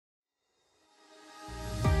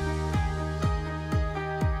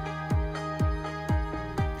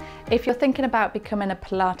If you're thinking about becoming a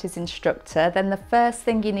Pilates instructor, then the first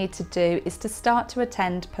thing you need to do is to start to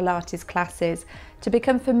attend Pilates classes to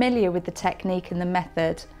become familiar with the technique and the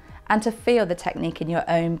method, and to feel the technique in your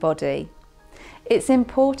own body. It's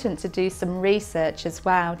important to do some research as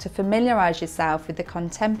well to familiarise yourself with the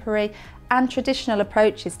contemporary and traditional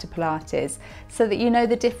approaches to Pilates so that you know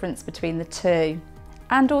the difference between the two,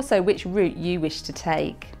 and also which route you wish to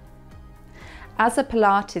take. As a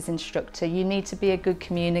Pilates instructor, you need to be a good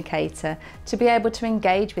communicator to be able to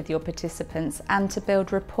engage with your participants and to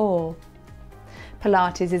build rapport.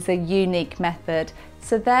 Pilates is a unique method,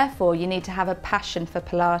 so therefore you need to have a passion for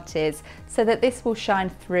Pilates so that this will shine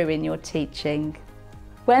through in your teaching.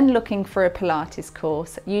 When looking for a Pilates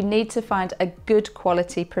course, you need to find a good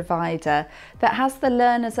quality provider that has the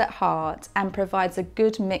learners at heart and provides a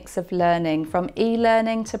good mix of learning from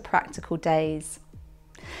e-learning to practical days.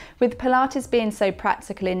 With Pilates being so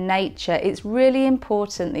practical in nature, it's really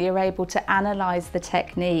important that you're able to analyse the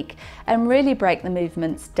technique and really break the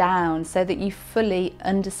movements down so that you fully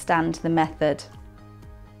understand the method.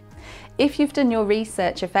 If you've done your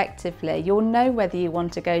research effectively, you'll know whether you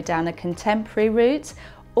want to go down a contemporary route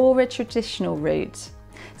or a traditional route.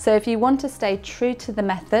 So if you want to stay true to the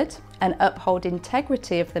method and uphold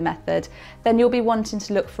integrity of the method, then you'll be wanting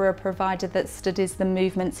to look for a provider that studies the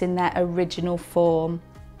movements in their original form.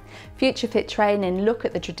 Future Fit Training look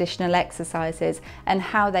at the traditional exercises and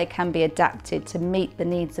how they can be adapted to meet the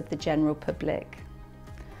needs of the general public.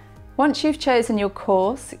 Once you've chosen your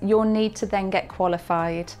course, you'll need to then get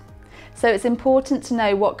qualified. So it's important to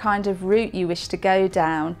know what kind of route you wish to go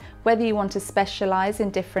down, whether you want to specialise in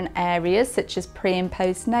different areas such as pre and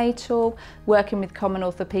postnatal, working with common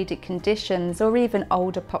orthopaedic conditions, or even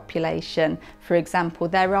older population. For example,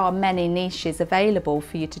 there are many niches available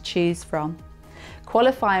for you to choose from.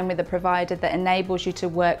 Qualifying with a provider that enables you to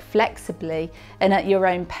work flexibly and at your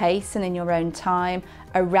own pace and in your own time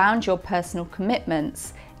around your personal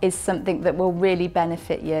commitments is something that will really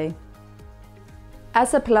benefit you.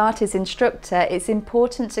 As a Pilates instructor, it's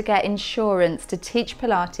important to get insurance to teach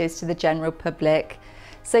Pilates to the general public.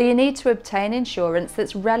 So you need to obtain insurance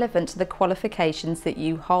that's relevant to the qualifications that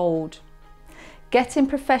you hold. Getting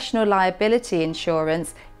professional liability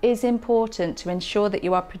insurance is important to ensure that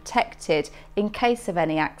you are protected in case of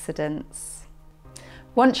any accidents.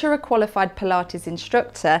 Once you're a qualified Pilates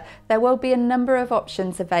instructor, there will be a number of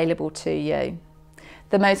options available to you.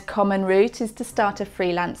 The most common route is to start a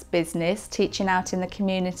freelance business teaching out in the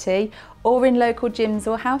community or in local gyms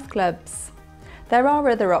or health clubs. There are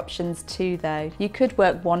other options too though. You could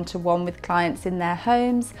work one-to-one with clients in their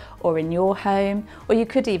homes or in your home, or you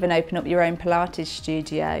could even open up your own Pilates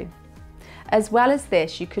studio. As well as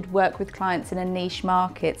this, you could work with clients in a niche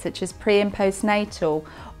market such as pre and postnatal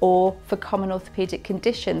or for common orthopaedic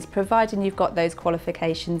conditions, providing you've got those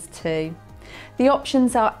qualifications too. The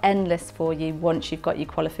options are endless for you once you've got your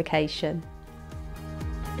qualification.